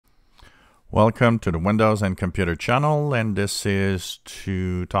Welcome to the Windows and Computer channel, and this is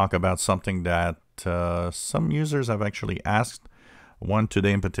to talk about something that some users have actually asked, one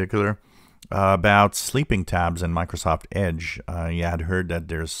today in particular, about sleeping tabs in Microsoft Edge. You had heard that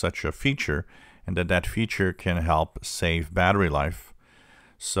there's such a feature and that feature can help save battery life.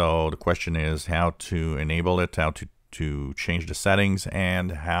 So the question is how to enable it, how to change the settings,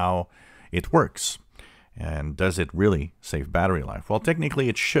 and how it works. And does it really save battery life? Well, technically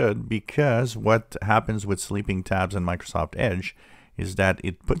it should, because what happens with sleeping tabs in Microsoft Edge is that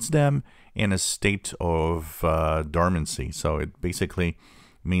it puts them in a state of dormancy. So it basically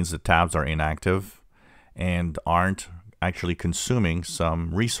means the tabs are inactive and aren't actually consuming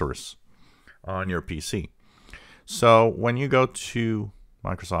some resource on your PC. So when you go to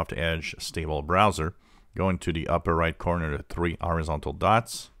Microsoft Edge stable browser, go into the upper right corner, the three horizontal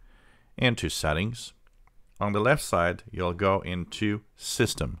dots, into settings. On the left side, you'll go into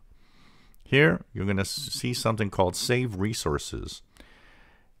System. Here, you're going to see something called Save Resources.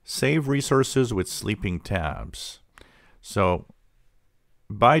 Save Resources with sleeping tabs. So,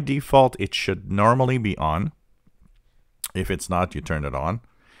 by default, it should normally be on. If it's not, you turn it on.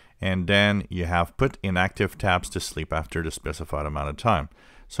 And then you have put inactive tabs to sleep after the specified amount of time.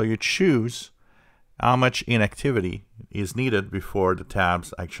 So you choose how much inactivity is needed before the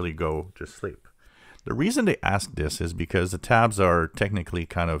tabs actually go to sleep. The reason they ask this is because the tabs are technically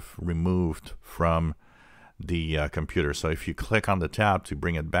kind of removed from the computer. So if you click on the tab to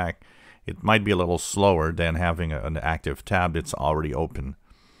bring it back, it might be a little slower than having an active tab that's already open.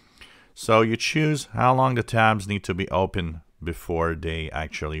 So you choose how long the tabs need to be open before they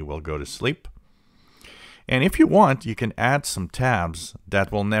actually will go to sleep. And if you want, you can add some tabs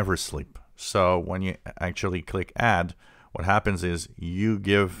that will never sleep. So when you actually click Add, what happens is you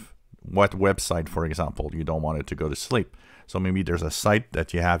give what website, for example, you don't want it to go to sleep. So maybe there's a site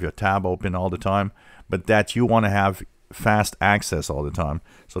that you have your tab open all the time, but that you want to have fast access all the time.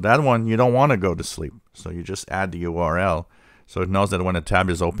 So that one, you don't want to go to sleep. So you just add the URL so it knows that when a tab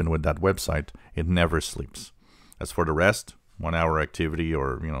is open with that website, it never sleeps. As for the rest, 1 hour activity,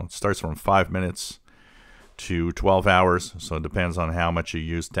 or it starts from 5 minutes to 12 hours. So it depends on how much you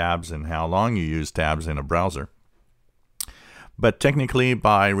use tabs and how long you use tabs in a browser. But technically,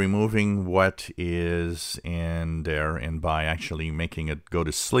 by removing what is in there and by actually making it go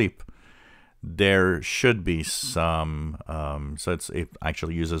to sleep, there should be some, so it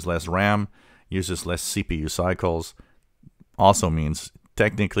actually uses less RAM, uses less CPU cycles, also means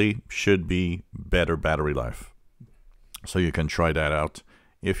technically should be better battery life. So you can try that out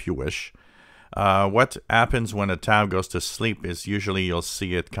if you wish. What happens when a tab goes to sleep is usually you'll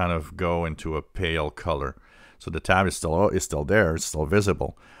see it kind of go into a pale color. So the tab is still there, it's still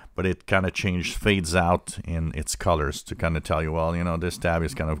visible, but it kind of fades out in its colors to kind of tell you, well, this tab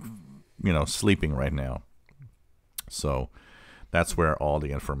is kind of, sleeping right now. So that's where all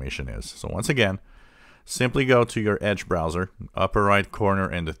the information is. So once again, simply go to your Edge browser, upper right corner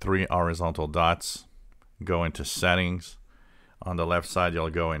and the three horizontal dots, go into Settings. On the left side,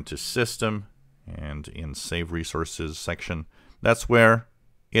 you'll go into System, and in Save Resources section, that's where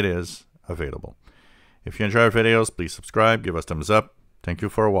it is available. If you enjoy our videos, please subscribe, give us thumbs up. Thank you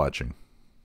for watching.